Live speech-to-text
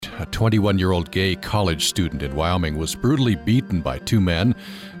a 21-year-old gay college student in Wyoming, was brutally beaten by two men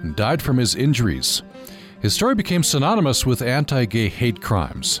and died from his injuries. His story became synonymous with anti-gay hate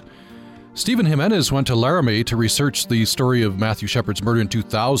crimes. Stephen Jimenez went to Laramie to research the story of Matthew Shepard's murder in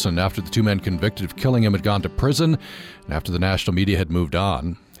 2000 after the two men convicted of killing him had gone to prison and after the national media had moved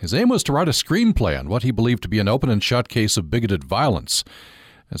on. His aim was to write a screenplay on what he believed to be an open and shut case of bigoted violence.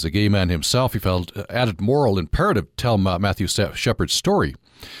 As a gay man himself, he felt added moral imperative to tell Matthew Shepard's story.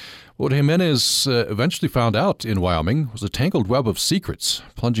 What Jimenez eventually found out in Wyoming was a tangled web of secrets,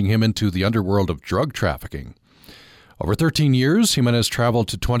 plunging him into the underworld of drug trafficking. Over 13 years, Jimenez traveled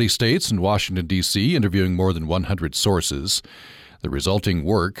to 20 states and Washington, D.C., interviewing more than 100 sources. The resulting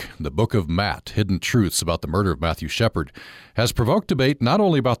work, The Book of Matt, Hidden Truths About the Murder of Matthew Shepard, has provoked debate not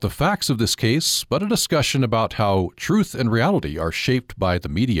only about the facts of this case, but a discussion about how truth and reality are shaped by the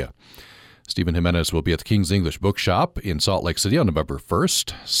media. Stephen Jimenez will be at the King's English Bookshop in Salt Lake City on November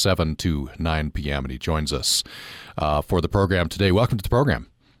 1st, 7 to 9 p.m., and he joins us for the program today. Welcome to the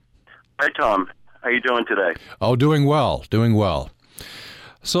program. Hi, Tom. How are you doing today? Oh, doing well.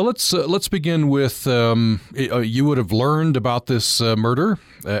 So let's begin with you would have learned about this murder,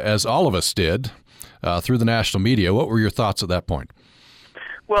 as all of us did, through the national media. What were your thoughts at that point?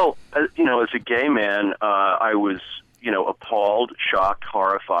 Well, as a gay man, I was, appalled, shocked,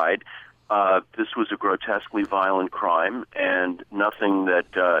 horrified. This was a grotesquely violent crime, and nothing that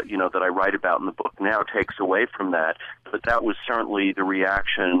that I write about in the book now takes away from that. But that was certainly the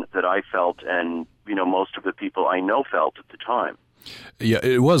reaction that I felt, and most of the people I know felt at the time. Yeah,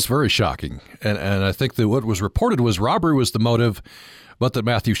 it was very shocking, and I think that what was reported was robbery was the motive, but that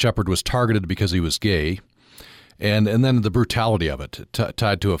Matthew Shepard was targeted because he was gay, and then the brutality of it,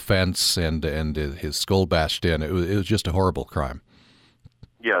 tied to a fence and his skull bashed in. It was just a horrible crime.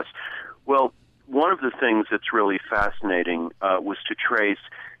 Yes. Well, one of the things that's really fascinating was to trace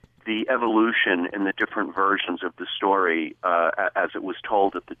the evolution in the different versions of the story as it was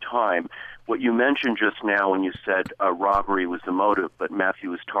told at the time. What you mentioned just now when you said robbery was the motive, but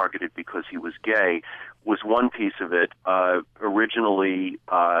Matthew was targeted because he was gay, was one piece of it. Originally,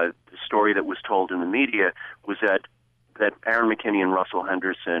 the story that was told in the media was that Aaron McKinney and Russell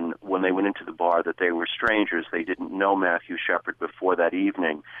Henderson, when they went into the bar, that they were strangers. They didn't know Matthew Shepard before that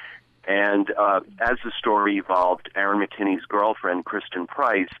evening. And as the story evolved, Aaron McKinney's girlfriend, Kristen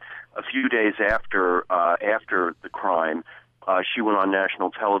Price, a few days after the crime, she went on national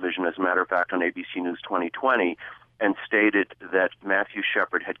television, as a matter of fact, on ABC News 2020, and stated that Matthew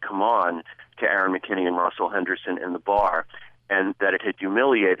Shepard had come on to Aaron McKinney and Russell Henderson in the bar, and that it had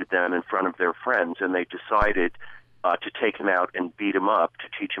humiliated them in front of their friends, and they decided to take him out and beat him up to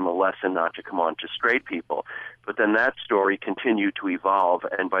teach him a lesson not to come on to straight people. But then that story continued to evolve,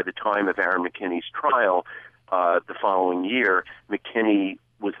 and by the time of Aaron McKinney's trial the following year, McKinney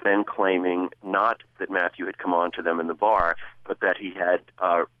was then claiming not that Matthew had come on to them in the bar, but that he had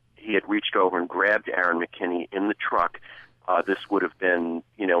reached over and grabbed Aaron McKinney in the truck. This would have been,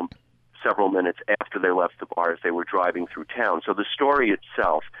 several minutes after they left the bar as they were driving through town. So the story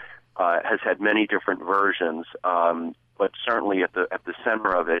itself has had many different versions, but certainly at the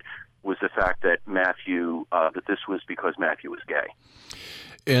center of it was the fact that that this was because Matthew was gay.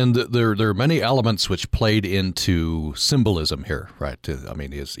 And there are many elements which played into symbolism here, right? I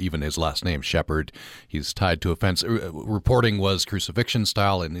mean, even his last name, Shepard, he's tied to a fence. Reporting was crucifixion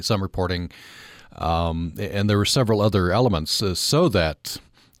style in some reporting, and there were several other elements, so that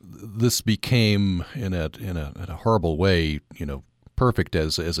this became, in a horrible way, perfect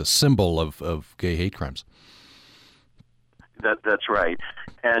as a symbol of gay hate crimes. That's right.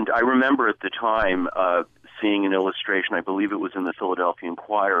 And I remember at the time seeing an illustration, I believe it was in the Philadelphia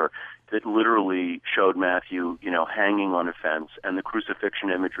Inquirer, that literally showed Matthew, hanging on a fence, and the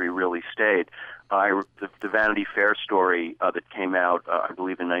crucifixion imagery really stayed. The Vanity Fair story that came out, I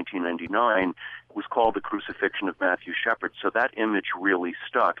believe in 1999, was called The Crucifixion of Matthew Shepard. So that image really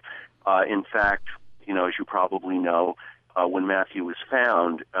stuck. In fact, as you probably know, when Matthew was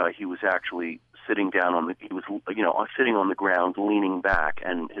found, he was actually sitting sitting on the ground, leaning back,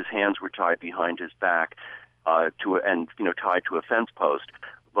 and his hands were tied behind his back tied to a fence post.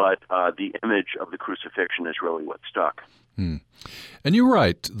 But the image of the crucifixion is really what stuck. And you're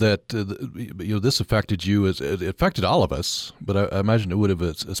right that this affected you it affected all of us, but I imagine it would have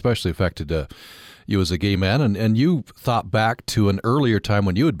especially affected you as a gay man, and you thought back to an earlier time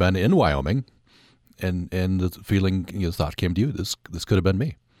when you had been in Wyoming, and the feeling, the thought came to you, this could have been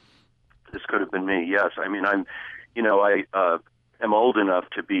me. This could have been me. Yes, I mean I am old enough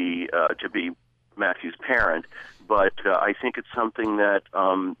to be Matthew's parent, but I think it's something that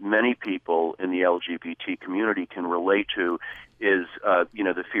many people in the LGBT community can relate to. is,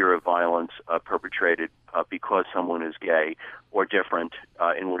 the fear of violence perpetrated because someone is gay or different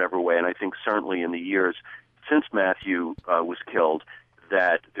in whatever way. And I think certainly in the years since Matthew was killed,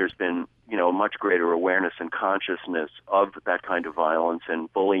 that there's been, a much greater awareness and consciousness of that kind of violence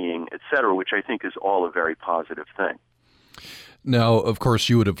and bullying, et cetera, which I think is all a very positive thing. Now, of course,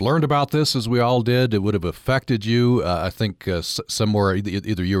 you would have learned about this, as we all did. It would have affected you. I think somewhere,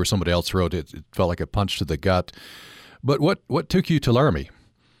 either you or somebody else wrote it felt like a punch to the gut. But what took you to Laramie?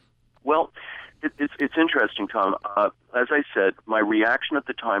 Well, it's interesting, Tom. As I said, my reaction at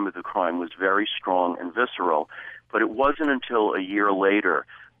the time of the crime was very strong and visceral, but it wasn't until a year later.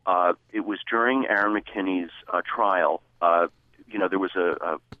 It was during Aaron McKinney's trial. There was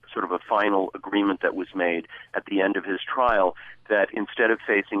a sort of a final agreement that was made at the end of his trial that instead of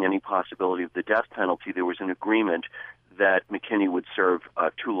facing any possibility of the death penalty, there was an agreement that McKinney would serve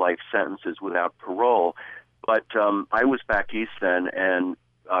 2 life sentences without parole. But I was back east then and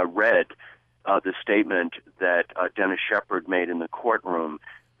read the statement that Dennis Shepard made in the courtroom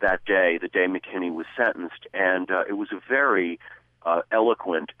that day, the day McKinney was sentenced. And it was a very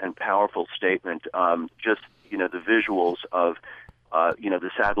eloquent and powerful statement. The visuals of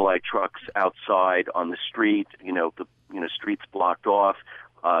the satellite trucks outside on the street, the streets blocked off,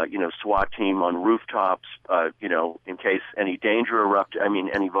 SWAT team on rooftops, in case any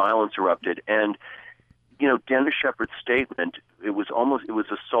any violence erupted. And, Dennis Shepard's statement, it was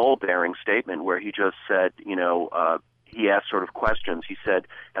a soul-bearing statement where he just said, he asked sort of questions. He said,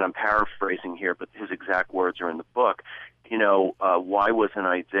 and I'm paraphrasing here, but his exact words are in the book, why wasn't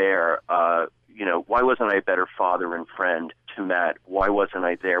I there? Why wasn't I a better father and friend to Matt? Why wasn't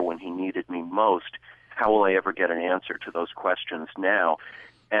I there when he needed me most? How will I ever get an answer to those questions now?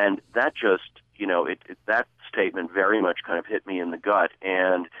 And that just, that statement very much kind of hit me in the gut.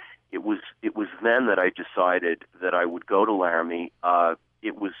 And it was then that I decided that I would go to Laramie.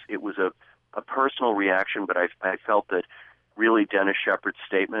 It was a personal reaction, but I felt that really Dennis Shepard's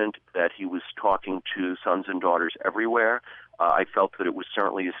statement that he was talking to sons and daughters everywhere, I felt that it was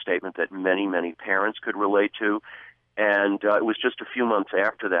certainly a statement that many, many parents could relate to. And it was just a few months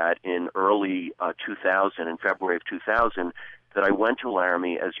after that, in early 2000, in February of 2000, that I went to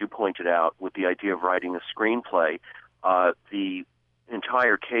Laramie, as you pointed out, with the idea of writing a screenplay. The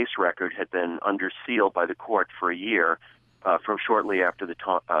entire case record had been under seal by the court for a year, from shortly after the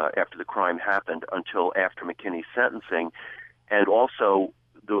crime happened until after McKinney's sentencing, and also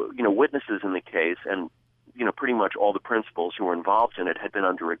the witnesses in the case and pretty much all the principals who were involved in it had been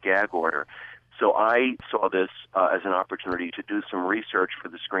under a gag order. So I saw this as an opportunity to do some research for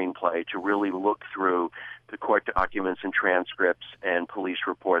the screenplay, to really look through the court documents and transcripts and police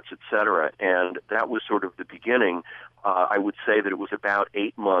reports, et cetera. And that was sort of the beginning. I would say that it was about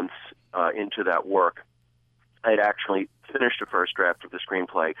 8 months into that work. I had actually finished a first draft of the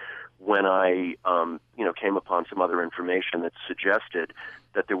screenplay when I, came upon some other information that suggested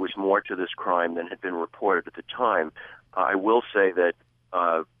that there was more to this crime than had been reported at the time. I will say that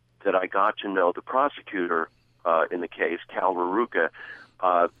I got to know the prosecutor in the case, Cal Raruca,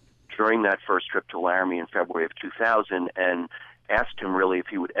 during that first trip to Laramie in February of 2000, and asked him really if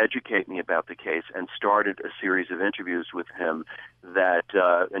he would educate me about the case, and started a series of interviews with him that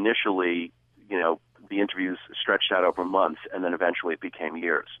initially, the interviews stretched out over months, and then eventually it became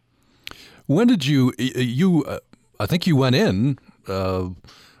years. When did you I think you went in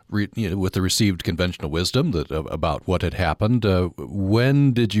with the received conventional wisdom about what had happened.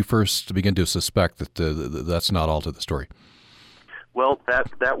 When did you first begin to suspect that that's not all to the story? Well,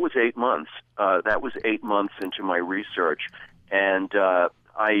 that was 8 months. That was 8 months into my research, and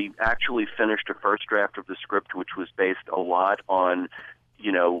I actually finished a first draft of the script, which was based a lot on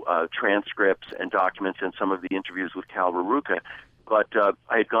transcripts and documents and some of the interviews with Cal Raruca. But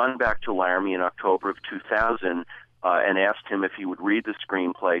I had gone back to Laramie in October of 2000 and asked him if he would read the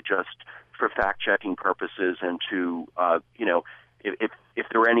screenplay just for fact-checking purposes and to, if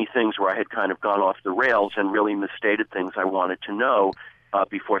there were any things where I had kind of gone off the rails and really misstated things I wanted to know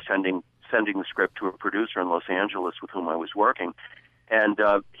before sending the script to a producer in Los Angeles with whom I was working. And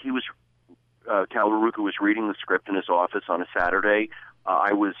Cal Raruca was reading the script in his office on a Saturday.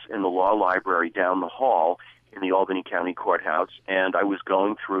 I was in the law library down the hall in the Albany County Courthouse, and I was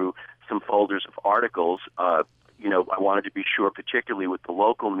going through some folders of articles. I wanted to be sure, particularly with the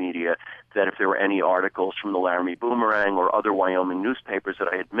local media, that if there were any articles from the Laramie Boomerang or other Wyoming newspapers that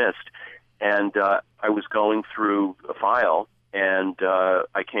I had missed. And I was going through a file, and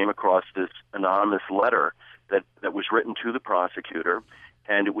I came across this anonymous letter that was written to the prosecutor,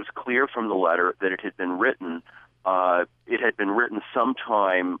 and it was clear from the letter that it had been written it had been written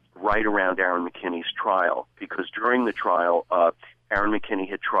sometime right around Aaron McKinney's trial, because during the trial, Aaron McKinney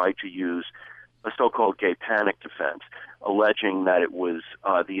had tried to use a so-called gay panic defense, alleging that it was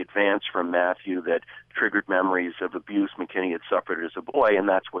the advance from Matthew that triggered memories of abuse McKinney had suffered as a boy, and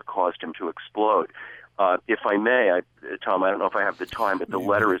that's what caused him to explode. If I may, Tom, I don't know if I have the time, but the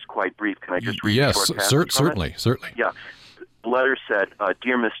letter is quite brief. Can I just read yes, a short passage from it? Certainly. Yeah. The letter said,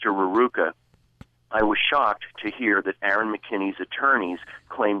 Dear Mr. Raruka, I was shocked to hear that Aaron McKinney's attorneys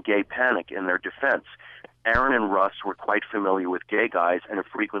claimed gay panic in their defense. Aaron and Russ were quite familiar with gay guys and have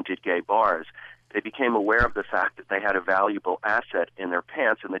frequented gay bars. They became aware of the fact that they had a valuable asset in their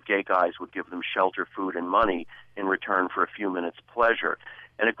pants and that gay guys would give them shelter, food, and money in return for a few minutes' pleasure.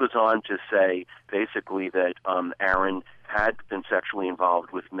 And it goes on to say, basically, that Aaron had been sexually involved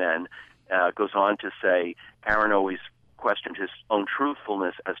with men. Goes on to say Aaron always questioned his own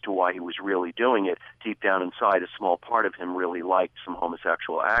truthfulness as to why he was really doing it. Deep down inside, a small part of him really liked some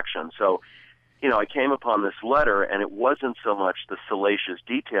homosexual action. So, I came upon this letter, and it wasn't so much the salacious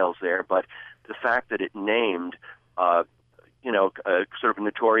details there, but the fact that it named, a sort of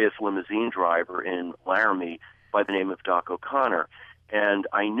notorious limousine driver in Laramie by the name of Doc O'Connor. And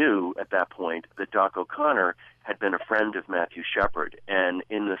I knew at that point that Doc O'Connor had been a friend of Matthew Shepard. And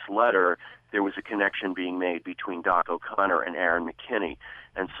in this letter, there was a connection being made between Doc O'Connor and Aaron McKinney.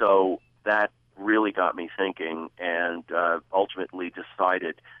 And so that really got me thinking, and ultimately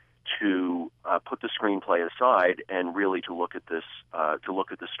decided to put the screenplay aside and really to look at this,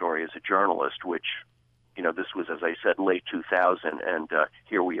 the story as a journalist, which, this was, as I said, late 2000, and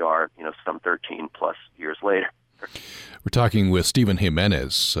here we are, some 13 plus years later. We're talking with Stephen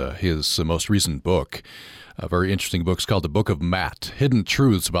Jimenez. His most recent book, a very interesting book, is called The Book of Matt, Hidden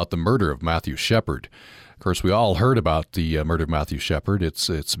Truths About the Murder of Matthew Shepard. Of course, we all heard about the murder of Matthew Shepard.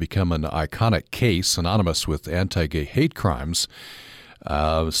 It's become an iconic case, synonymous with anti-gay hate crimes.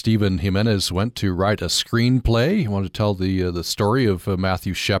 Stephen Jimenez went to write a screenplay. He wanted to tell the story of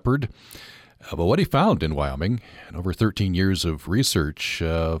Matthew Shepard. But what he found in Wyoming, and over 13 years of research,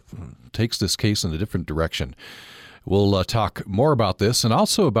 takes this case in a different direction. We'll talk more about this and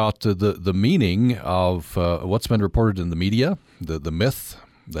also about the meaning of what's been reported in the media, the myth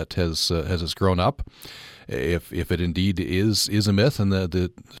that has grown up, if it indeed is a myth, and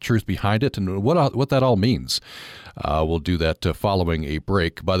the truth behind it, and what that all means. We'll do that following a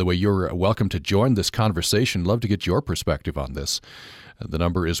break. By the way, you're welcome to join this conversation. Love to get your perspective on this. The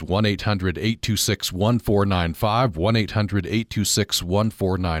number is 1-800-826-1495,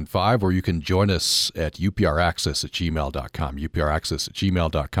 1-800-826-1495, or you can join us at upraccess@gmail.com,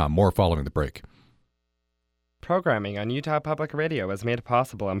 upraccess@gmail.com. More following the break. Programming on Utah Public Radio is made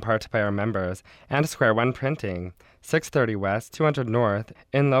possible in part by our members and Square One Printing, 630 West, 200 North,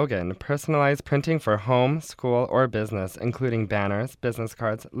 in Logan. Personalized printing for home, school, or business, including banners, business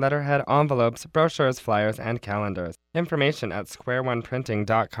cards, letterhead, envelopes, brochures, flyers, and calendars. Information at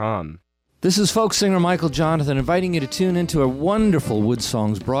squareoneprinting.com. This is folk singer Michael Jonathan inviting you to tune into a wonderful Wood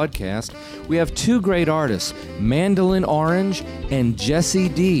Songs broadcast. We have two great artists, Mandolin Orange and Jesse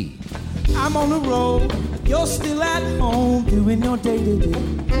D. I'm on the road, you're still at home, doing your day-to-day.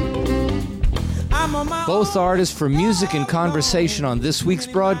 I'm on my Both artists for music and conversation on this week's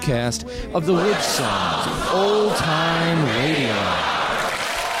broadcast of the Wood Songs, Old Time Radio.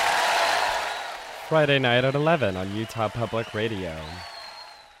 Friday night at 11 on Utah Public Radio.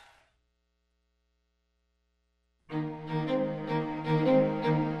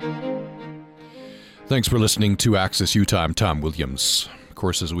 Thanks for listening to Access Utah. I'm Tom Williams. Of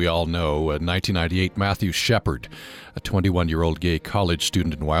course, as we all know, in 1998, Matthew Shepard, a 21-year-old gay college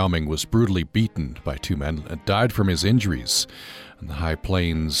student in Wyoming, was brutally beaten by two men and died from his injuries in the high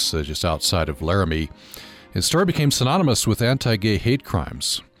plains just outside of Laramie. His story became synonymous with anti-gay hate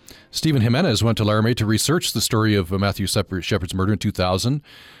crimes. Stephen Jimenez went to Laramie to research the story of Matthew Shepard's murder in 2000,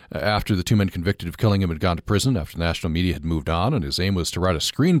 after the two men convicted of killing him had gone to prison, after the national media had moved on, and his aim was to write a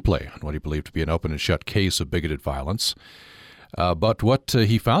screenplay on what he believed to be an open and shut case of bigoted violence. But what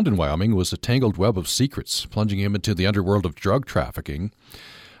he found in Wyoming was a tangled web of secrets, plunging him into the underworld of drug trafficking.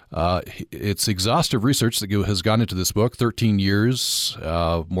 It's exhaustive research that has gone into this book, 13 years,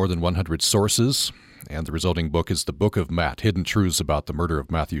 more than 100 sources, and the resulting book is The Book of Matt, Hidden Truths About the Murder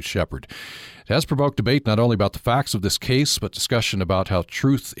of Matthew Shepard. It has provoked debate not only about the facts of this case, but discussion about how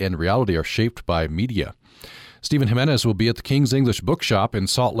truth and reality are shaped by media. Stephen Jimenez will be at the King's English Bookshop in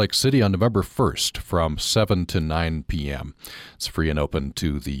Salt Lake City on November 1st from 7 to 9 p.m. It's free and open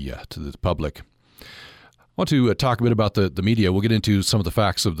to the public. I want to talk a bit about the media. We'll get into some of the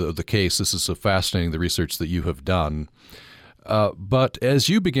facts of the case. This is so fascinating, the research that you have done. But as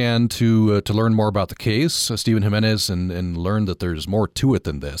you began to learn more about the case, Stephen Jimenez, and learn that there's more to it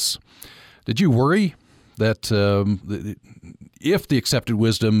than this, did you worry that if the accepted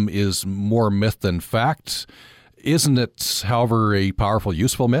wisdom is more myth than fact, isn't it, however, a powerful,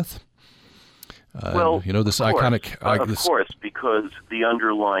 useful myth? This iconic... Of course, because the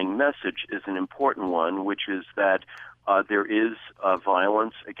underlying message is an important one, which is that there is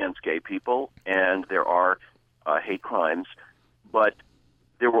violence against gay people, and there are hate crimes, but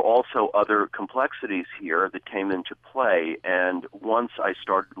there were also other complexities here that came into play, and once I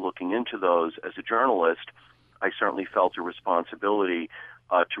started looking into those as a journalist, I certainly felt a responsibility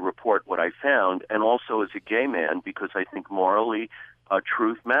to report what I found, and also as a gay man, because I think morally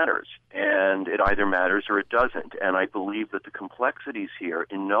truth matters, and it either matters or it doesn't. And I believe that the complexities here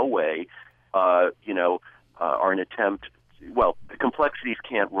in no way, are an attempt. Well, the complexities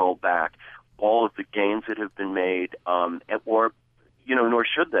can't roll back all of the gains that have been made, nor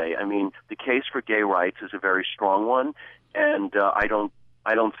should they. I mean, the case for gay rights is a very strong one, and I don't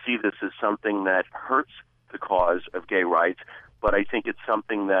see this as something that hurts the cause of gay rights, but I think it's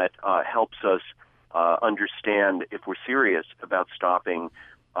something that helps us understand if we're serious about stopping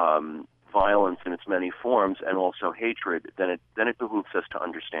violence in its many forms and also hatred. Then it behooves us to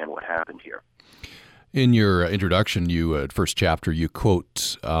understand what happened here. In your introduction, first chapter, you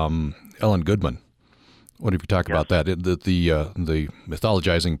quote Ellen Goodman. What if you talk about that? The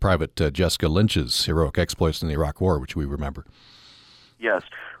mythologizing Private Jessica Lynch's heroic exploits in the Iraq War, which we remember. Yes.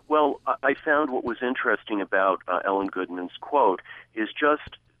 Well, I found what was interesting about Ellen Goodman's quote is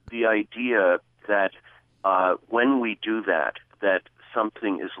just the idea that when we do that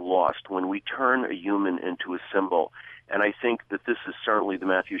something is lost, when we turn a human into a symbol. And I think that this is certainly the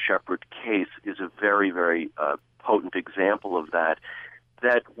Matthew Shepard case is a very, very potent example of that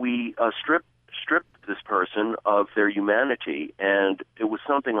we strip this person of their humanity. And it was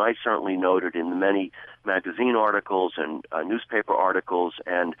something I certainly noted in the many magazine articles and newspaper articles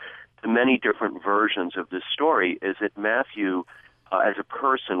and the many different versions of this story, is that Matthew, as a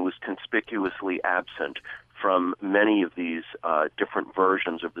person, was conspicuously absent from many of these different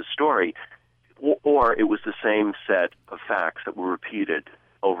versions of the story, or it was the same set of facts that were repeated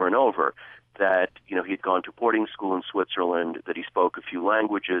over and over, that, he'd gone to boarding school in Switzerland, that he spoke a few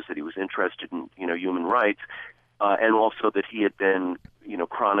languages, that he was interested in, human rights, and also that he had been,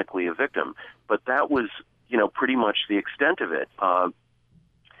 chronically a victim. But that was, pretty much the extent of it.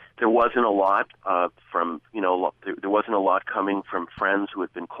 There wasn't a lot there wasn't a lot coming from friends who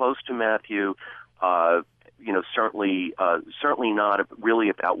had been close to Matthew. Certainly not really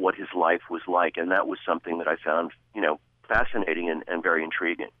about what his life was like, and that was something that I found, fascinating and very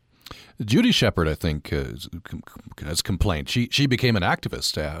intriguing. Judy Shepard, I think, has complained. She became an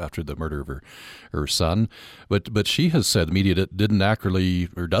activist after the murder of her son, but she has said the media doesn't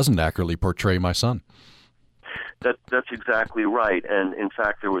accurately portray my son. That's exactly right. And in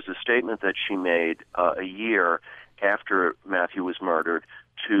fact, there was a statement that she made a year after Matthew was murdered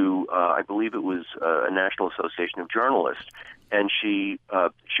to, I believe it was a National Association of Journalists, and she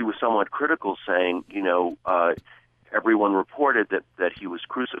was somewhat critical, saying, everyone reported that he was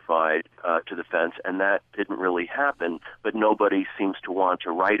crucified to the fence, and that didn't really happen, but nobody seems to want to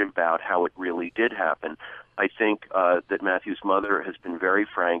write about how it really did happen. I think that Matthew's mother has been very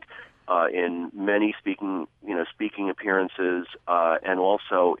frank in many speaking appearances, and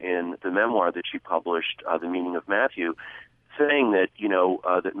also in the memoir that she published, The Meaning of Matthew, saying that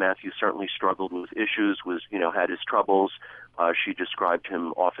that Matthew certainly struggled with issues, had his troubles. She described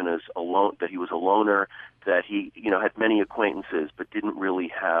him often as alone, that he was a loner, that he had many acquaintances, but didn't really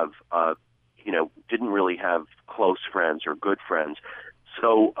have close friends or good friends.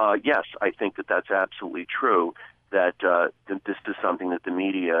 So yes, I think that that's absolutely true. That this is something that the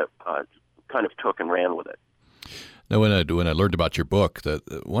media kind of took and ran with it. Now, when I learned about your book,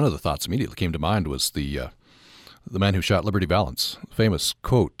 that one of the thoughts immediately came to mind was the man who shot Liberty Valance, famous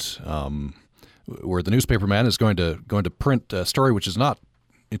quote, where the newspaper man is going to print a story which is not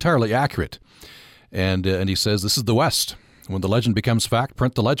entirely accurate, and he says, "This is the West. When the legend becomes fact,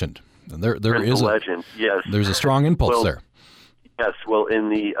 print the legend." And there is a legend. Yes, there's a strong impulse there. Yes, well, in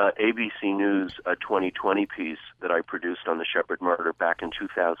the ABC News 2020 piece that I produced on the Shepard murder back in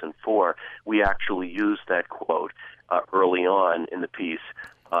 2004, we actually used that quote early on in the piece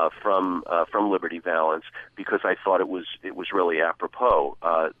from Liberty Valance, because I thought it was really apropos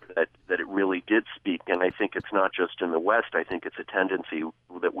that it really did speak. And I think it's not just in the West. I think it's a tendency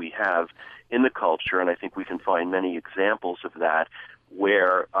that we have in the culture, and I think we can find many examples of that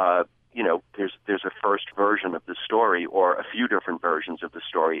where there's a first version of the story or a few different versions of the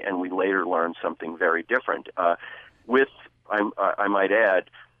story, and we later learn something very different. With I might add,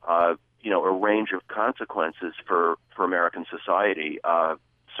 a range of consequences for American society.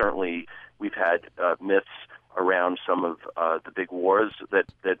 Certainly, we've had myths around some of the big wars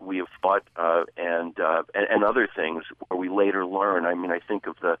that we have fought, and other things where we later learn. I mean, I think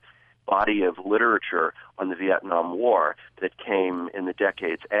of the body of literature on the Vietnam War that came in the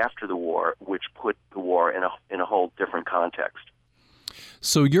decades after the war, which put the war in a whole different context.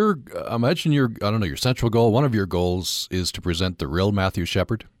 So I imagine your central goal, one of your goals is to present the real Matthew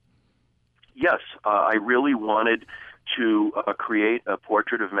Shepard? Yes, I really wanted to create a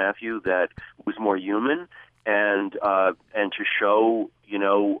portrait of Matthew that was more human and to show,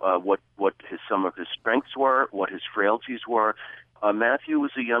 what some of his strengths were, what his frailties were. Matthew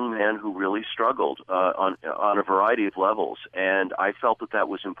was a young man who really struggled on a variety of levels, and I felt that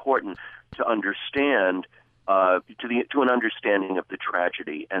was important to understand, to an understanding of the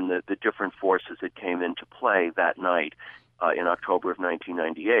tragedy and the different forces that came into play that night in October of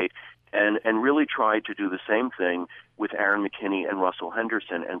 1998, and really tried to do the same thing with Aaron McKinney and Russell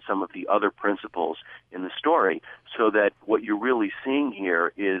Henderson and some of the other principals in the story, so that what you're really seeing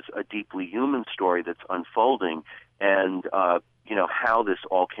here is a deeply human story that's unfolding, and how this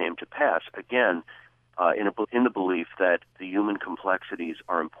all came to pass. Again, in the belief that the human complexities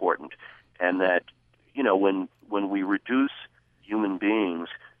are important, and that when we reduce human beings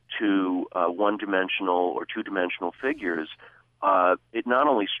to one-dimensional or two-dimensional figures, it not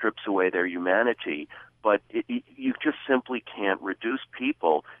only strips away their humanity, but you just simply can't reduce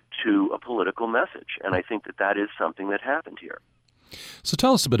people to a political message. And I think that is something that happened here. So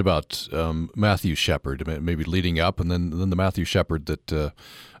tell us a bit about Matthew Shepard, maybe leading up, and then the Matthew Shepard that,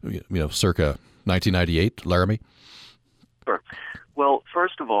 circa 1998, Laramie. Sure. Well,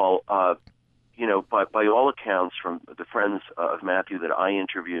 first of all, by all accounts from the friends of Matthew that I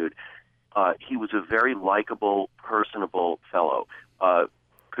interviewed, he was a very likable, personable fellow.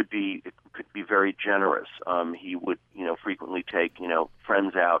 Could be very generous. He would, frequently take,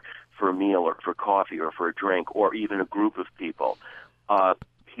 friends out for a meal or for coffee or for a drink or even a group of people.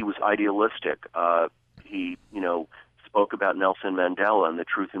 He was idealistic. He, spoke about Nelson Mandela and the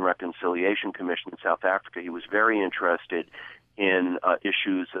Truth and Reconciliation Commission in South Africa. He was very interested in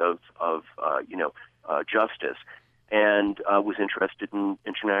issues of justice, and was interested in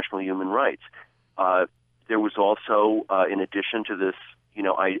international human rights. There was also, in addition to this,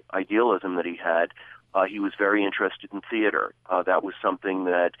 idealism that he had, he was very interested in theater. That was something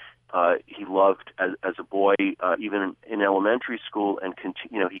that he loved as a boy, even in elementary school, and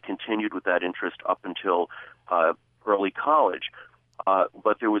he continued with that interest up until early college.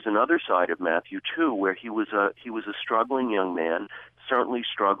 But there was another side of Matthew too, where he was a struggling young man. Certainly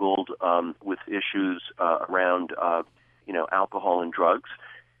struggled with issues around alcohol and drugs,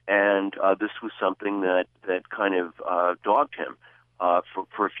 and this was something that kind of dogged him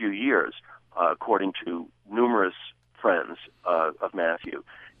for a few years, according to numerous friends of Matthew.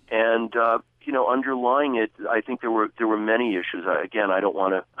 And underlying it, I think there were many issues. Again, I don't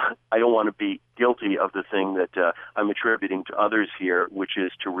want to be guilty of the thing that I'm attributing to others here, which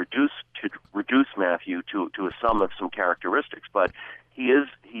is to reduce Matthew to a sum of some characteristics. But he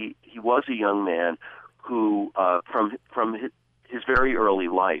was a young man who, from his very early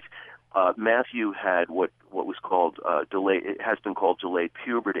life, Matthew had what was called it has been called delayed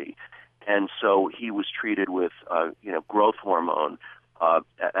puberty, and so he was treated with growth hormone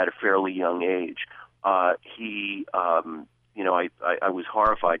at a fairly young age. I was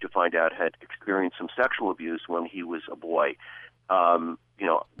horrified to find out had experienced some sexual abuse when he was a boy.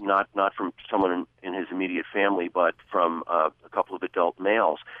 Not from someone in his immediate family, but from a couple of adult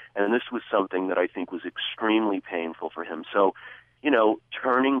males. And this was something that I think was extremely painful for him. So,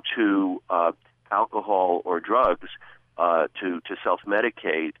 turning to alcohol or drugs to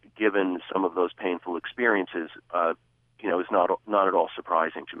self-medicate, given some of those painful experiences, is not at all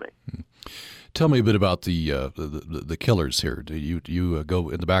surprising to me. Tell me a bit about the killers here. You go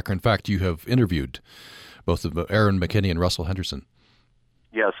in the background. In fact, you have interviewed both of Aaron McKinney and Russell Henderson.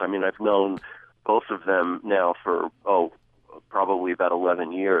 Yes, I mean, I've known both of them now for, probably about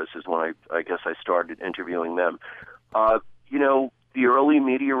 11 years is when I guess I started interviewing them. The early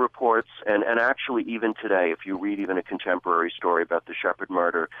media reports, and actually even today, if you read even a contemporary story about the Shepard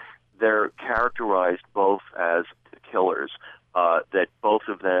murder, they're characterized both as the killers, that both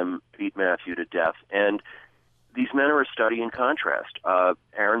of them beat Matthew to death. And these men are a study in contrast.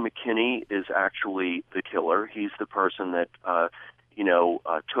 Aaron McKinney is actually the killer. He's the person that,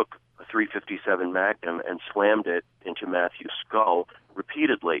 took a .357 Magnum and slammed it into Matthew's skull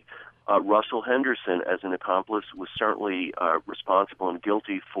repeatedly. Russell Henderson, as an accomplice, was certainly responsible and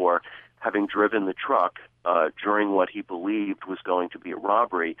guilty for having driven the truck during what he believed was going to be a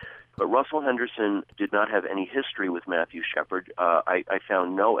robbery. But Russell Henderson did not have any history with Matthew Shepard. I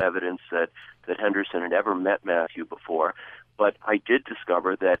found no evidence that Henderson had ever met Matthew before. But I did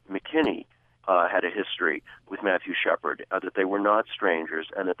discover that McKinney had a history with Matthew Shepard, that they were not strangers,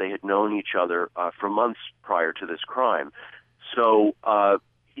 and that they had known each other for months prior to this crime. So,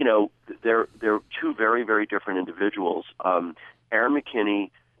 they're two very, very different individuals. Aaron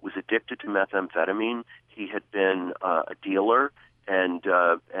McKinney was addicted to methamphetamine. He had been a dealer and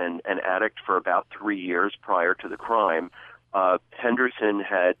an addict for about 3 years prior to the crime. Henderson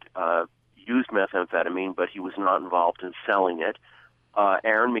had used methamphetamine, but he was not involved in selling it.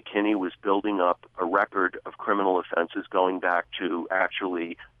 Aaron McKinney was building up a record of criminal offenses going back to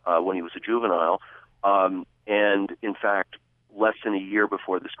actually when he was a juvenile. And in fact, less than a year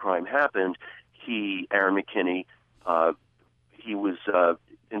before this crime happened, Aaron McKinney, he was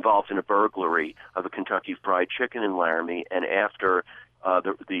involved in a burglary of a Kentucky Fried Chicken in Laramie, and after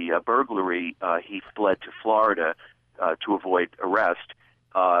the burglary, he fled to Florida to avoid arrest.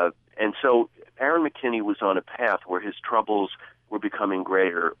 And so Aaron McKinney was on a path where his troubles were becoming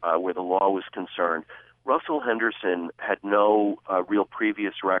greater, where the law was concerned. Russell Henderson had no real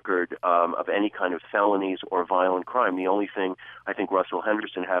previous record of any kind of felonies or violent crime. The only thing I think Russell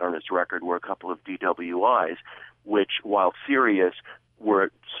Henderson had on his record were a couple of DWIs, which, while serious, were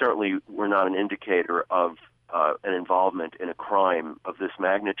not an indicator of an involvement in a crime of this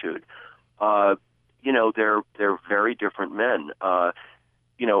magnitude. They're very different men. I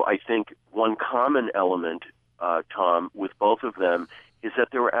think one common element, Tom, with both of them is that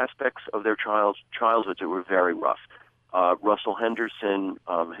there were aspects of their childhoods that were very rough. Russell Henderson,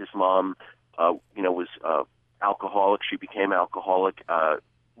 his mom, was alcoholic. She became alcoholic,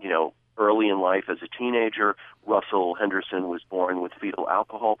 early in life as a teenager. Russell Henderson was born with fetal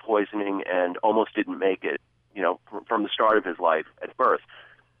alcohol poisoning and almost didn't make it, from the start of his life at birth.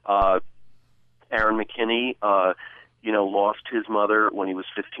 Aaron McKinney, lost his mother when he was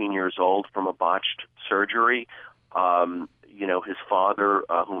 15 years old from a botched surgery. His father,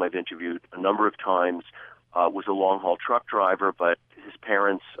 whom I've interviewed a number of times, was a long-haul truck driver, but his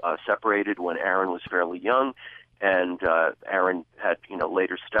parents separated when Aaron was fairly young, and Aaron had,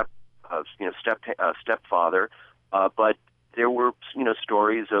 later stepfather. But there were,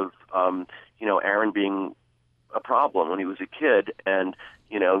 stories of, Aaron being a problem when he was a kid, and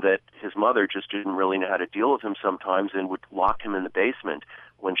that his mother just didn't really know how to deal with him sometimes and would lock him in the basement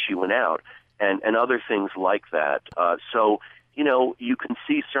when she went out, and other things like that. So you can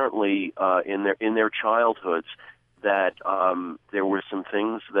see certainly in their childhoods that there were some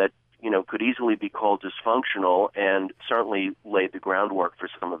things that could easily be called dysfunctional, and certainly laid the groundwork for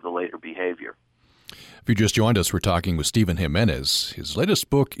some of the later behavior. If you just joined us, we're talking with Stephen Jimenez. His latest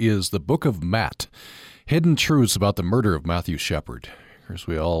book is The Book of Matt, Hidden Truths About the Murder of Matthew Shepard. As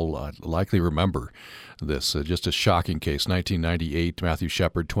we all likely remember this, just a shocking case. 1998, Matthew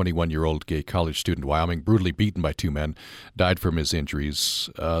Shepard, 21-year-old gay college student, Wyoming, brutally beaten by two men, died from his injuries.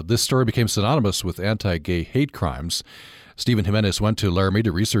 This story became synonymous with anti-gay hate crimes. Stephen Jimenez went to Laramie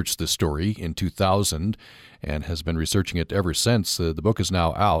to research this story in 2000 and has been researching it ever since. The book is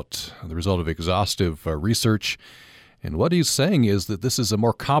now out, the result of exhaustive research. And what he's saying is that this is a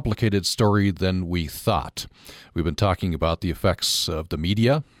more complicated story than we thought. We've been talking about the effects of the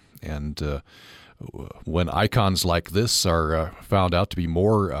media, and when icons like this are found out to be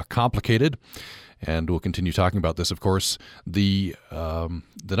more complicated, and we'll continue talking about this, of course. The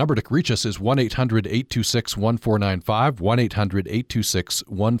number to reach us is 1-800-826-1495,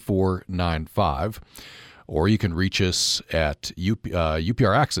 1-800-826-1495. Or you can reach us at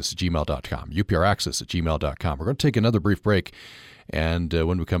upraccess@gmail.com, upraccess@gmail.com. We're going to take another brief break, and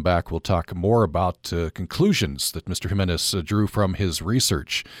when we come back, we'll talk more about conclusions that Mr. Jimenez drew from his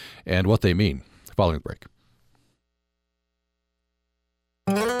research and what they mean following the break.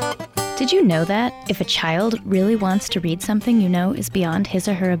 Did you know that if a child really wants to read something you know is beyond his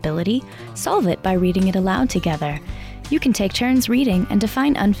or her ability, solve it by reading it aloud together? You can take turns reading and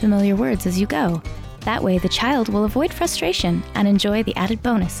define unfamiliar words as you go. That way, the child will avoid frustration and enjoy the added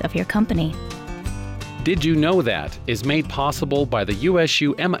bonus of your company. Did You Know That is made possible by the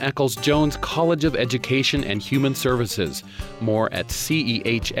USU Emma Eccles Jones College of Education and Human Services. More at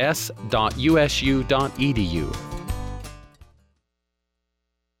cehs.usu.edu.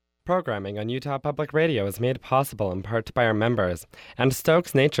 Programming on Utah Public Radio is made possible in part by our members and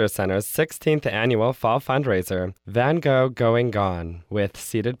Stokes Nature Center's 16th annual fall fundraiser, Van Gogh Going Gone, with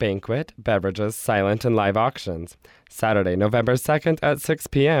seated banquet, beverages, silent and live auctions. Saturday, November 2nd at 6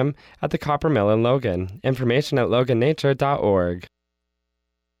 p.m. at the Copper Mill in Logan. Information at logannature.org.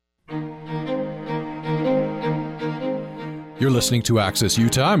 You're listening to Access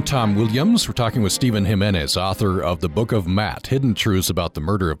Utah. I'm Tom Williams. We're talking with Stephen Jimenez, author of The Book of Matt, Hidden Truths About the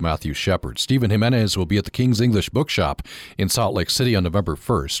Murder of Matthew Shepard. Stephen Jimenez will be at the King's English Bookshop in Salt Lake City on November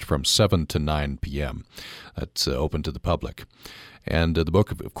 1st from 7 to 9 p.m. That's open to the public. And the book,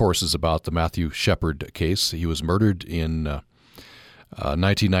 of course, is about the Matthew Shepard case. He was murdered in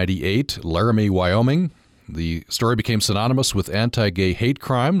 1998, Laramie, Wyoming. The story became synonymous with anti-gay hate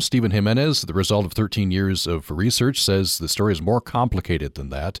crimes. Stephen Jimenez, the result of 13 years of research, says the story is more complicated than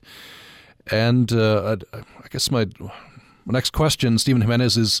that. And I guess my next question, Stephen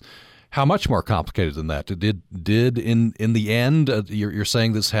Jimenez, is how much more complicated than that? Did in the end, you're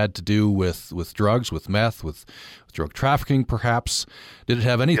saying this had to do with drugs, with meth, with drug trafficking, perhaps? Did it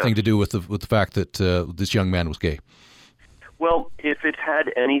have anything to do with the fact that this young man was gay? Well, if it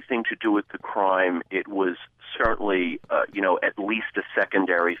had anything to do with the crime, it was certainly, at least a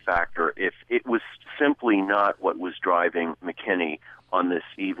secondary factor. If it was simply not what was driving McKinney on this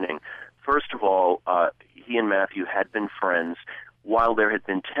evening. First of all, he and Matthew had been friends. While there had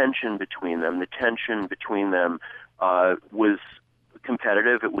been tension between them, the tension between them was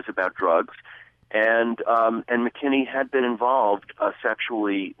competitive. It was about drugs. And McKinney had been involved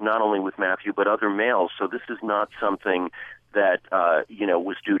sexually not only with Matthew but other males. So this is not something that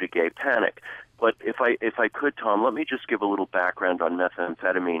was due to gay panic. But if I could, Tom, let me just give a little background on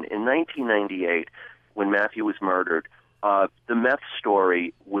methamphetamine. In 1998, when Matthew was murdered, the meth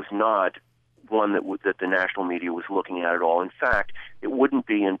story was not one that the national media was looking at all. In fact, it wouldn't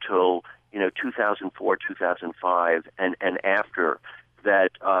be until 2004, 2005, and after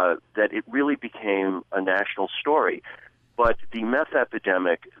that it really became a national story. But the meth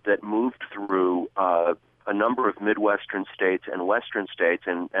epidemic that moved through a number of Midwestern states and Western states,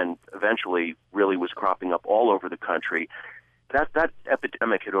 and eventually really was cropping up all over the country, that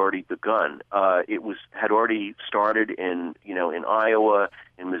epidemic had already begun. It had already started in Iowa,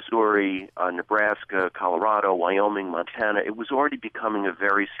 in Missouri, Nebraska, Colorado, Wyoming, Montana. It was already becoming a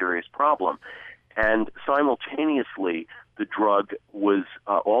very serious problem. And simultaneously, the drug was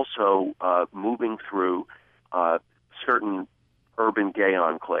also moving through certain urban gay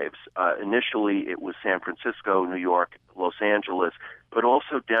enclaves. Initially, it was San Francisco, New York, Los Angeles, but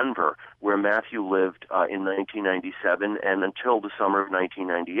also Denver, where Matthew lived in 1997 and until the summer of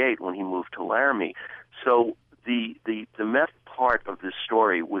 1998 when he moved to Laramie. So the meth part of this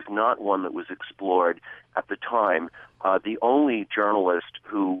story was not one that was explored at the time. The only journalist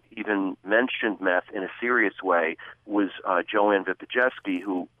who even mentioned meth in a serious way was Joanne Vipajewski,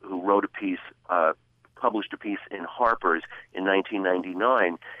 who wrote a piece, published a piece in Harper's in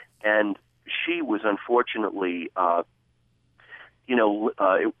 1999, and she was unfortunately, her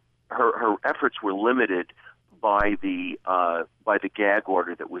efforts were limited by the gag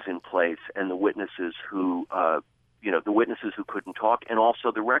order that was in place and the witnesses who couldn't talk, and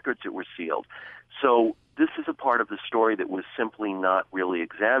also the records that were sealed. So this is a part of the story that was simply not really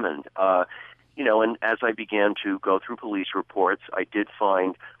examined. And as I began to go through police reports, I did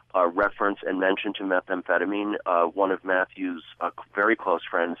find reference and mention to methamphetamine. One of Matthew's very close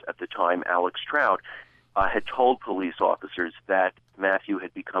friends at the time, Alex Trout, had told police officers that Matthew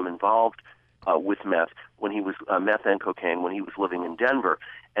had become involved with meth and cocaine when he was living in Denver.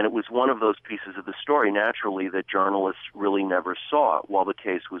 And it was one of those pieces of the story, naturally, that journalists really never saw while the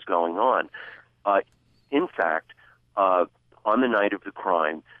case was going on. In fact, on the night of the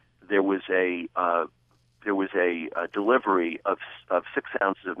crime, there was a delivery of 6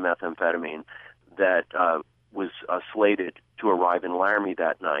 ounces of methamphetamine that was slated to arrive in Laramie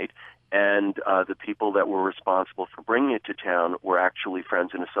that night. And the people that were responsible for bringing it to town were actually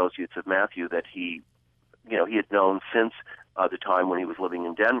friends and associates of Matthew that he had known since the time when he was living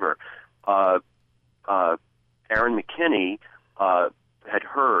in Denver. Aaron McKinney had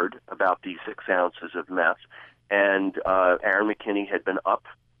heard about these 6 ounces of meth, and Aaron McKinney had been up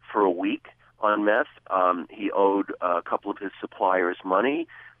for a week on meth. He owed a couple of his suppliers money.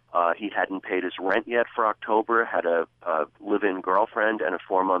 He hadn't paid his rent yet for October, had a live-in girlfriend and a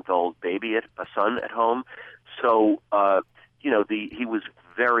 4-month-old baby, a son at home. So, he was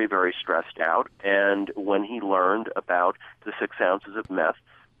very, very stressed out. And when he learned about the 6 ounces of meth,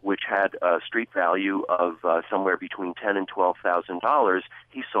 which had a street value of somewhere between $10,000 and $12,000,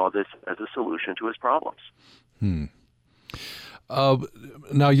 he saw this as a solution to his problems.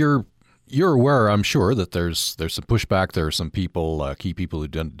 Now, you're aware, I'm sure, that there's some pushback. There are some people, key people who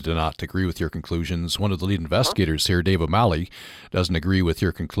do not agree with your conclusions. One of the lead investigators here, Dave O'Malley, doesn't agree with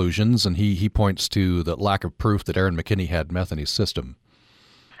your conclusions, and he points to the lack of proof that Aaron McKinney had meth in his system.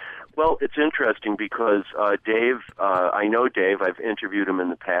 Well, it's interesting because Dave, I know Dave. I've interviewed him in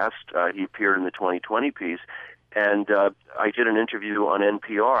the past. He appeared in the 2020 piece, And I did an interview on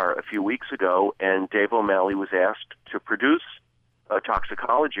NPR a few weeks ago, and Dave O'Malley was asked to produce a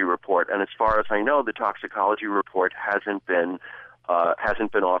toxicology report. And as far as I know, the toxicology report hasn't been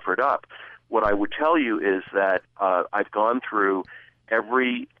offered up. What I would tell you is that I've gone through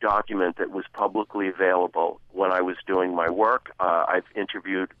every document that was publicly available when I was doing my work. I've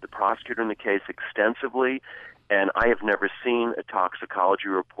interviewed the prosecutor in the case extensively, and I have never seen a toxicology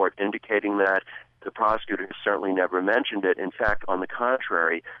report indicating that. The prosecutor has certainly never mentioned it. In fact, on the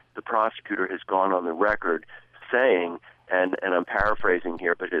contrary, the prosecutor has gone on the record saying, and I'm paraphrasing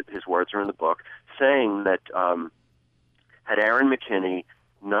here, but his words are in the book, saying that had Aaron McKinney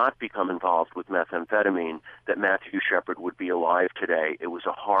not become involved with methamphetamine, that Matthew Shepard would be alive today. It was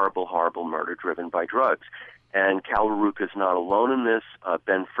a horrible, horrible murder driven by drugs. And Cal LaRucca is not alone in this.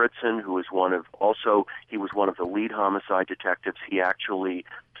 Ben Fritzen, who is he was one of the lead homicide detectives. He actually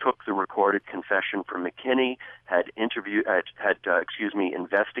took the recorded confession from McKinney, had investigated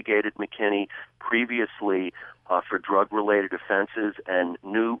McKinney previously for drug-related offenses, and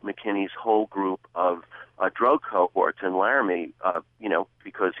knew McKinney's whole group of drug cohorts in Laramie,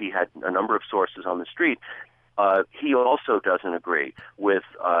 because he had a number of sources on the street. He also doesn't agree with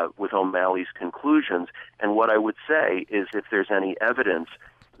O'Malley's conclusions. And what I would say is, if there's any evidence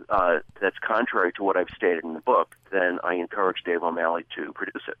that's contrary to what I've stated in the book, then I encourage Dave O'Malley to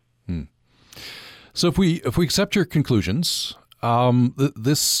produce it. So if we accept your conclusions,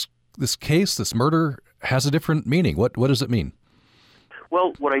 this case, this murder, has a different meaning. What does it mean?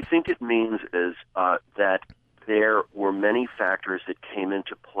 Well, what I think it means is that there were many factors that came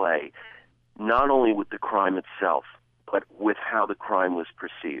into play, not only with the crime itself, but with how the crime was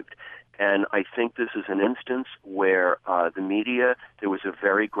perceived. And I think this is an instance where the media, there was a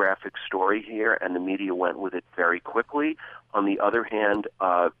very graphic story here, and the media went with it very quickly. On the other hand,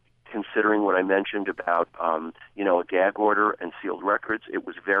 considering what I mentioned about, a gag order and sealed records, it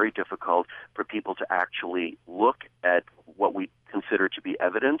was very difficult for people to actually look at what we consider to be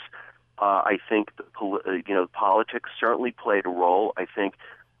evidence. I think politics certainly played a role. I think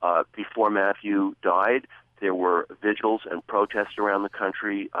before Matthew died, there were vigils and protests around the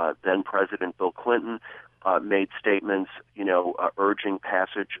country. Then President Bill Clinton made statements, urging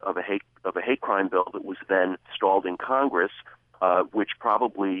passage of a hate crime bill that was then stalled in Congress, which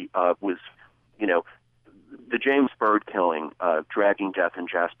probably was, the James Byrd killing, dragging death in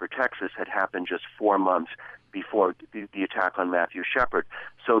Jasper, Texas, had happened just 4 months before the attack on Matthew Shepard.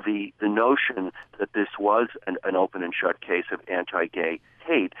 So the notion that this was an open and shut case of anti-gay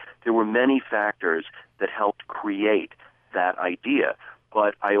hate, there were many factors that helped create that idea.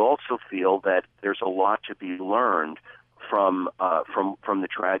 But I also feel that there's a lot to be learned from the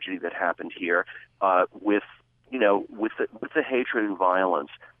tragedy that happened here, with the hatred and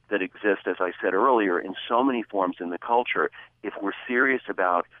violence that exist, as I said earlier, in so many forms in the culture. If we're serious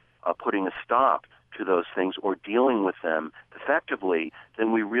about putting a stop to those things or dealing with them effectively,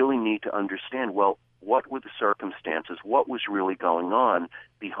 then we really need to understand, well, what were the circumstances? What was really going on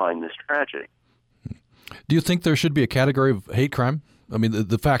behind this tragedy? Do you think there should be a category of hate crime? I mean,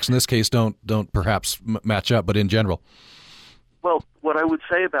 the facts in this case don't perhaps match up, but in general. Well, what I would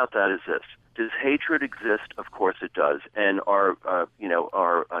say about that is this. Does hatred exist? Of course it does. And are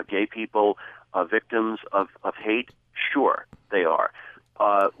gay people victims of hate? Sure, they are.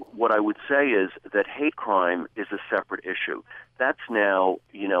 What I would say is that hate crime is a separate issue. That's now,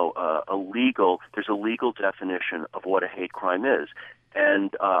 there's a legal definition of what a hate crime is.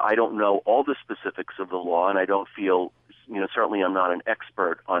 And I don't know all the specifics of the law, and I don't feel, certainly I'm not an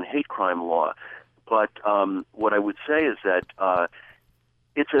expert on hate crime law. But what I would say is that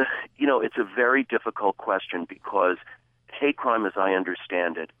it's a very difficult question, because hate crime, as I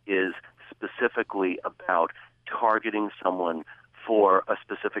understand it, is specifically about targeting someone for a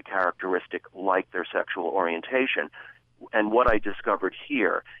specific characteristic like their sexual orientation. And what I discovered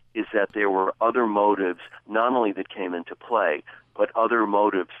here is that there were other motives, not only that came into play, but other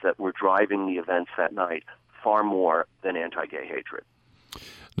motives that were driving the events that night far more than anti-gay hatred.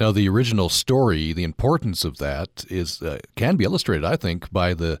 Now, the original story, the importance of that is can be illustrated, I think,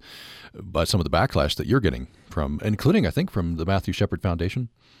 by some of the backlash that you're getting from, including, I think, from the Matthew Shepard Foundation.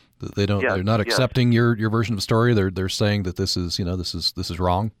 They're not accepting your version of the story. They're saying that this is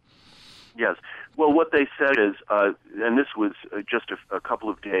wrong. Yes. Well, what they said is, and this was just a couple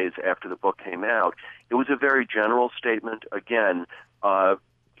of days after the book came out, it was a very general statement. Again,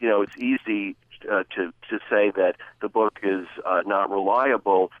 it's easy to say that the book is not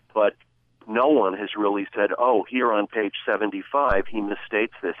reliable, but no one has really said, oh, here on page 75, he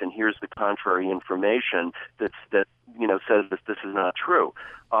misstates this, and here's the contrary information that says that this is not true.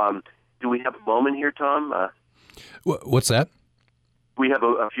 Do we have a moment here, Tom? What's that? We have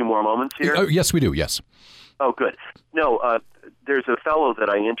a few more moments here? Yes, we do, yes. Oh, good. No, there's a fellow that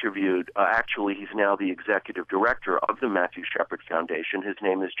I interviewed. Actually, he's now the executive director of the Matthew Shepard Foundation. His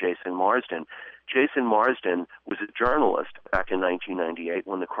name is Jason Marsden. Jason Marsden was a journalist back in 1998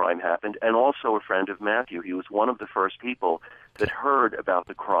 when the crime happened, and also a friend of Matthew. He was one of the first people that heard about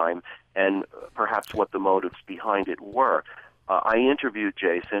the crime and perhaps what the motives behind it were. I interviewed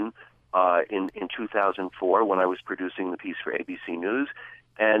Jason in 2004 when I was producing the piece for ABC News,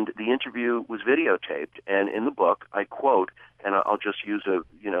 and the interview was videotaped. And in the book, I quote, and I'll just use a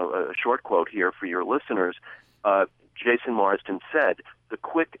short quote here for your listeners. Jason Marsden said, "The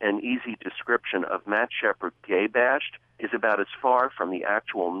quick and easy description of Matt Shepard gay bashed is about as far from the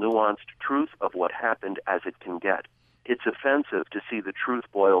actual nuanced truth of what happened as it can get. It's offensive to see the truth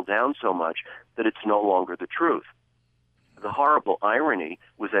boil down so much that it's no longer the truth. The horrible irony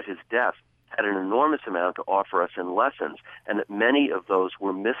was that his death had an enormous amount to offer us in lessons, and that many of those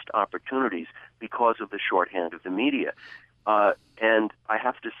were missed opportunities because of the shorthand of the media." And I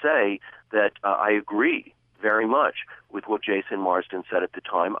have to say that I agree very much with what Jason Marsden said at the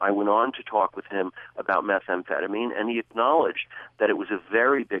time. I went on to talk with him about methamphetamine, and he acknowledged that it was a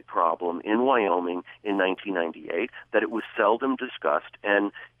very big problem in Wyoming in 1998, that it was seldom discussed,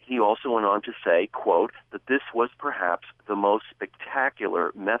 and he also went on to say, quote, that this was perhaps the most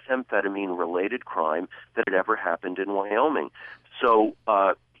spectacular methamphetamine-related crime that had ever happened in Wyoming. So,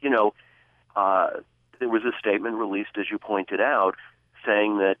 there was a statement released, as you pointed out,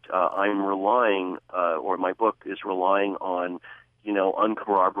 saying that I'm relying, or my book is relying on,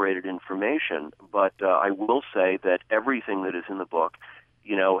 uncorroborated information. But I will say that everything that is in the book,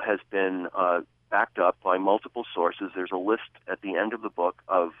 has been backed up by multiple sources. There's a list at the end of the book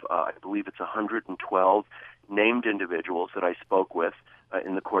of, I believe it's 112 named individuals that I spoke with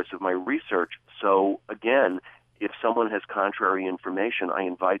in the course of my research. So again, if someone has contrary information, I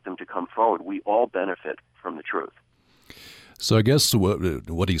invite them to come forward. We all benefit from the truth. So I guess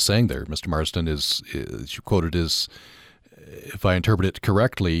what he's saying there, Mr. Marsden, is you quoted is, if I interpret it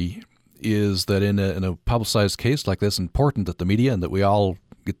correctly, is that in a publicized case like this, important that the media and that we all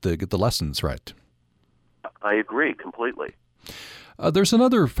get the lessons right. I agree completely. There's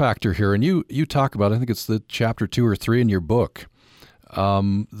another factor here, and you talk about, I think it's the chapter 2 or 3 in your book,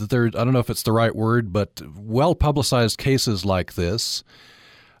 that there, I don't know if it's the right word, but well-publicized cases like this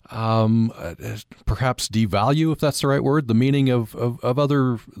perhaps devalue, if that's the right word, the meaning of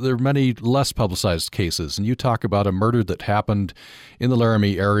other, there are many less publicized cases. And you talk about a murder that happened in the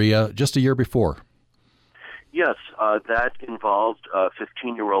Laramie area just a year before. Yes, that involved a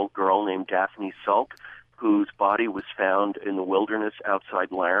 15-year-old girl named Daphne Sulk, whose body was found in the wilderness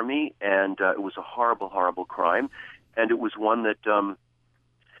outside Laramie, and it was a horrible, horrible crime. And it was one that,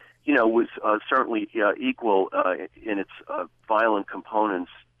 was certainly equal in its violent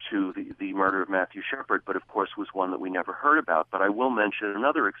components to the murder of Matthew Shepard, but of course was one that we never heard about. But I will mention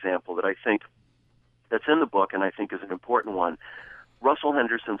another example that I think that's in the book and I think is an important one. Russell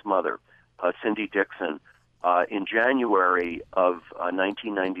Henderson's mother, Cindy Dixon, in January of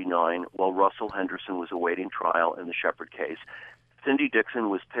 1999, while Russell Henderson was awaiting trial in the Shepard case, Cindy Dixon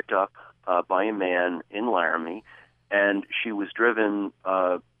was picked up by a man in Laramie, and she was driven,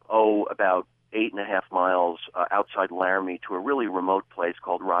 about 8.5 miles outside Laramie to a really remote place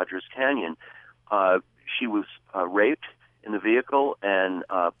called Rogers Canyon. She was raped in the vehicle and,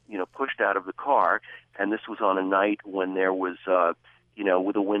 pushed out of the car, and this was on a night when there was,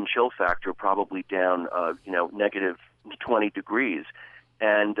 with a wind chill factor probably down, negative 20 degrees.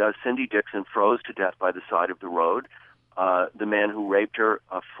 And Cindy Dixon froze to death by the side of the road. The man who raped her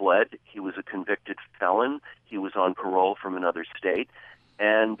fled. He was a convicted felon. He was on parole from another state.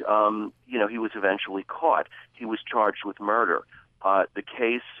 And, he was eventually caught. He was charged with murder.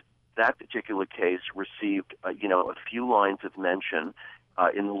 That particular case received, a few lines of mention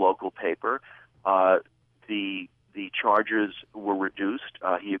in the local paper. The charges were reduced.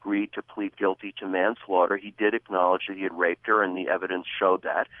 He agreed to plead guilty to manslaughter. He did acknowledge that he had raped her, and the evidence showed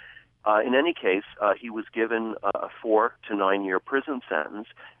that. In any case, he was given a 4 to 9 year prison sentence,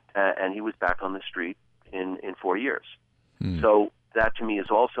 and he was back on the street in 4 years. So that to me is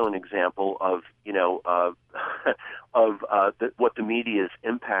also an example of what the media's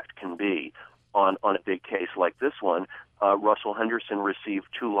impact can be on a big case like this one. Russell Henderson received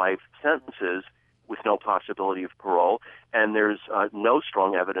 2 life sentences with no possibility of parole, and there's no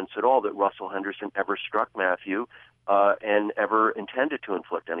strong evidence at all that Russell Henderson ever struck Matthew and ever intended to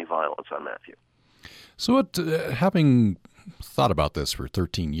inflict any violence on Matthew. So what, having thought about this for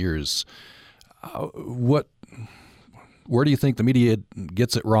 13 years, where do you think the media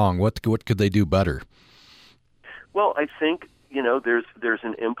gets it wrong? What could they do better? Well, I think, there's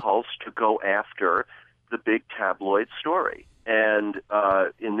an impulse to go after the big tabloid story. And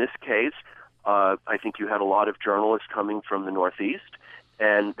in this case, I think you had a lot of journalists coming from the Northeast,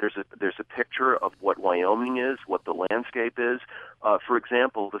 and there's a picture of what Wyoming is, what the landscape is. For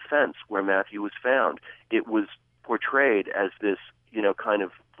example, the fence where Matthew was found, it was portrayed as this, kind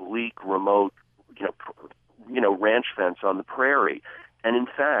of bleak, remote, ranch fence on the prairie. And in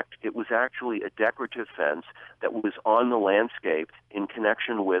fact, it was actually a decorative fence that was on the landscape in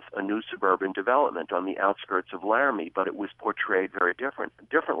connection with a new suburban development on the outskirts of Laramie, but it was portrayed very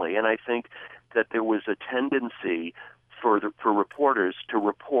differently. And I think that there was a tendency for reporters to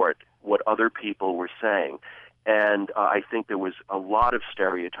report what other people were saying. And I think there was a lot of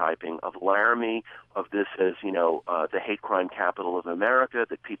stereotyping of Laramie, of this as, the hate crime capital of America,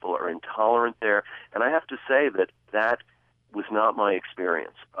 that people are intolerant there. And I have to say that was not my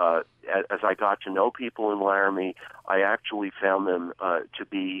experience. As I got to know people in Laramie, I actually found them to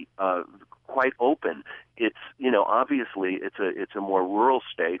be quite open. It's, obviously it's a more rural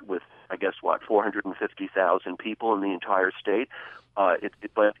state with, 450,000 people in the entire state.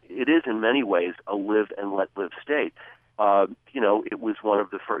 But it is in many ways a live and let live state. It was one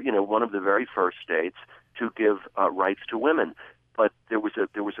of the very first states to give rights to women. But there was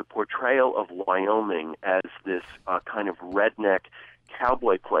a portrayal of Wyoming as this kind of redneck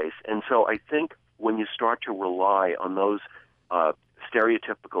cowboy place, and so I think when you start to rely on those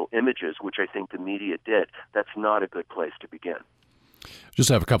stereotypical images, which I think the media did, that's not a good place to begin. Just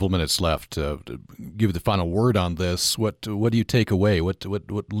have a couple of minutes left to give the final word on this. What do you take away? What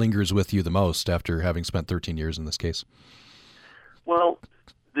lingers with you the most after having spent 13 years in this case? Well,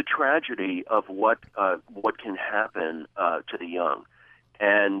 the tragedy of what can happen to the young,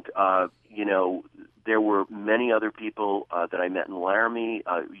 and there were many other people that I met in Laramie,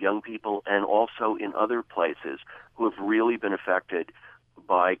 young people, and also in other places who have really been affected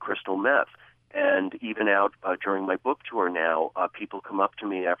by crystal meth. And even out during my book tour now, people come up to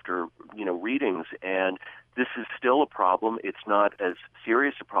me after readings, and this is still a problem. It's not as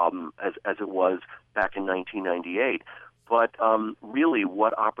serious a problem as it was back in 1998. But really,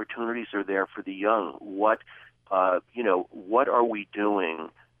 what opportunities are there for the young? What are we doing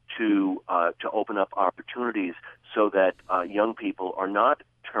to open up opportunities so that young people are not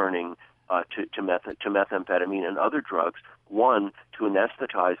turning to methamphetamine and other drugs? One, to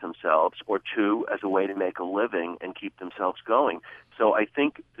anesthetize themselves, or two, as a way to make a living and keep themselves going. So I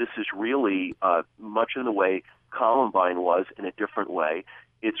think this is really much in the way Columbine was, in a different way.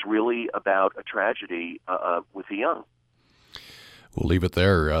 It's really about a tragedy with the young. We'll leave it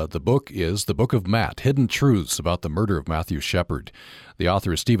there. The book is The Book of Matt, Hidden Truths About the Murder of Matthew Shepard. The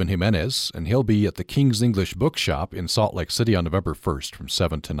author is Stephen Jimenez, and he'll be at the King's English Bookshop in Salt Lake City on November 1st from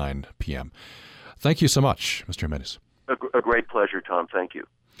 7 to 9 p.m. Thank you so much, Mr. Jimenez. A great pleasure, Tom. Thank you.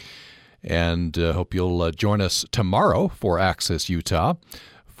 And hope you'll join us tomorrow for Access Utah.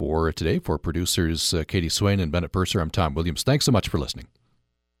 For today, for producers Katie Swain and Bennett Purser, I'm Tom Williams. Thanks so much for listening.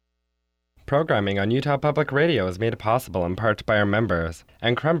 Programming on Utah Public Radio is made possible in part by our members.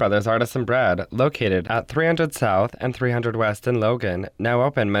 And Crumb Brothers Artisan Bread, located at 300 South and 300 West in Logan, now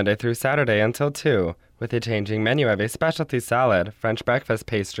open Monday through Saturday until 2, with a changing menu of a specialty salad, French breakfast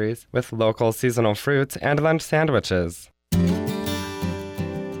pastries, with local seasonal fruits, and lunch sandwiches.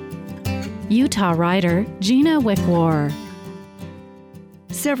 Utah writer Gina Wickwar.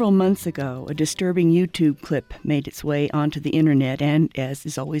 Several months ago, a disturbing YouTube clip made its way onto the internet and, as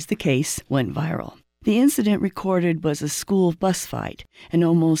is always the case, went viral. The incident recorded was a school bus fight, an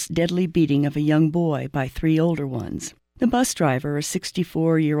almost deadly beating of a young boy by 3 older ones. The bus driver, a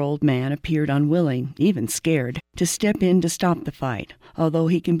 64-year-old man, appeared unwilling, even scared, to step in to stop the fight, although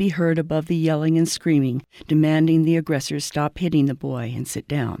he can be heard above the yelling and screaming, demanding the aggressors stop hitting the boy and sit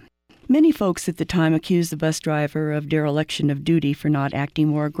down. Many folks at the time accused the bus driver of dereliction of duty for not acting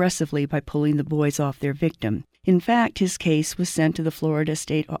more aggressively by pulling the boys off their victim. In fact, his case was sent to the Florida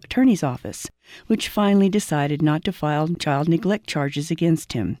State Attorney's Office, which finally decided not to file child neglect charges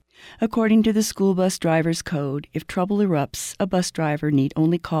against him. According to the school bus driver's code, if trouble erupts, a bus driver need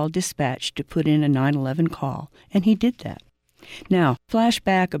only call dispatch to put in a 911 call, and he did that. Now, flash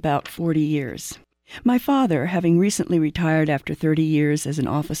back about 40 years. My father, having recently retired after 30 years as an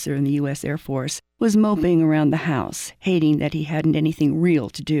officer in the U.S. Air Force, was moping around the house, hating that he hadn't anything real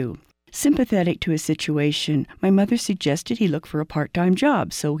to do. Sympathetic to his situation, my mother suggested he look for a part-time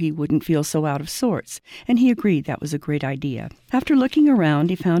job so he wouldn't feel so out of sorts, and he agreed that was a great idea. After looking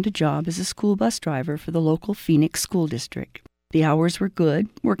around, he found a job as a school bus driver for the local Phoenix School District. The hours were good,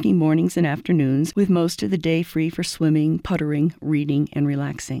 working mornings and afternoons, with most of the day free for swimming, puttering, reading, and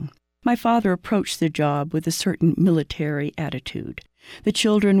relaxing. My father approached the job with a certain military attitude. The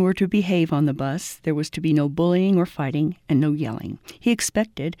children were to behave on the bus. There was to be no bullying or fighting and no yelling. He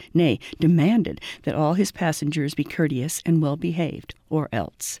expected, nay, demanded, that all his passengers be courteous and well-behaved, or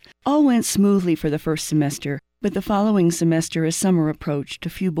else. All went smoothly for the first semester, but the following semester, as summer approached, a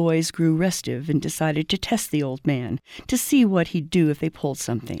few boys grew restive and decided to test the old man, to see what he'd do if they pulled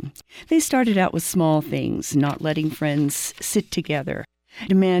something. They started out with small things, not letting friends sit together,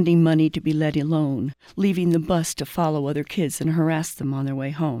 demanding money to be let alone, leaving the bus to follow other kids and harass them on their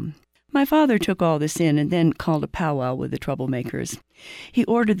way home. My father took all this in and then called a powwow with the troublemakers. He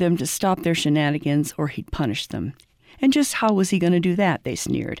ordered them to stop their shenanigans or he'd punish them. And just how was he going to do that, they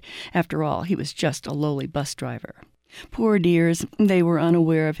sneered. After all, he was just a lowly bus driver. Poor dears, they were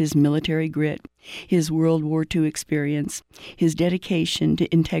unaware of his military grit, his World War II experience, his dedication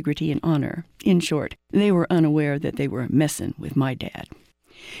to integrity and honor. In short, they were unaware that they were messing with my dad.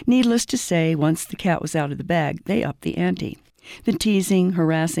 Needless to say, once the cat was out of the bag, they upped the ante. The teasing,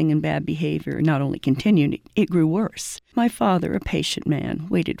 harassing, and bad behavior not only continued, it grew worse. My father, a patient man,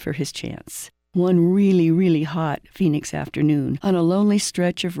 waited for his chance. One really hot Phoenix afternoon, on a lonely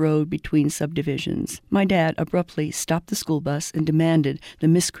stretch of road between subdivisions, my dad abruptly stopped the school bus and demanded the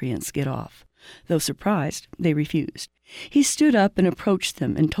miscreants get off. Though surprised, they refused. He stood up and approached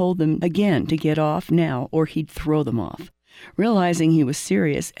them and told them again to get off now or he'd throw them off. Realizing he was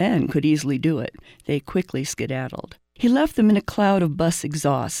serious and could easily do it, they quickly skedaddled. He left them in a cloud of bus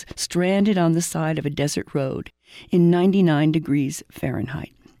exhaust, stranded on the side of a desert road in 99 degrees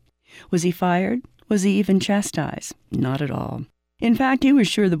Fahrenheit. Was he fired? Was he even chastised? Not at all. In fact, he was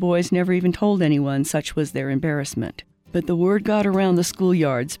sure the boys never even told anyone, such was their embarrassment. But the word got around the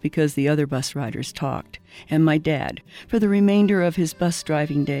schoolyards because the other bus riders talked, and my dad, for the remainder of his bus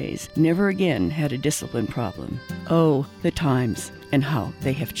driving days, never again had a discipline problem. Oh, the times, and how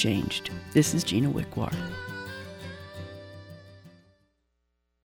they have changed. This is Gina Wickwar.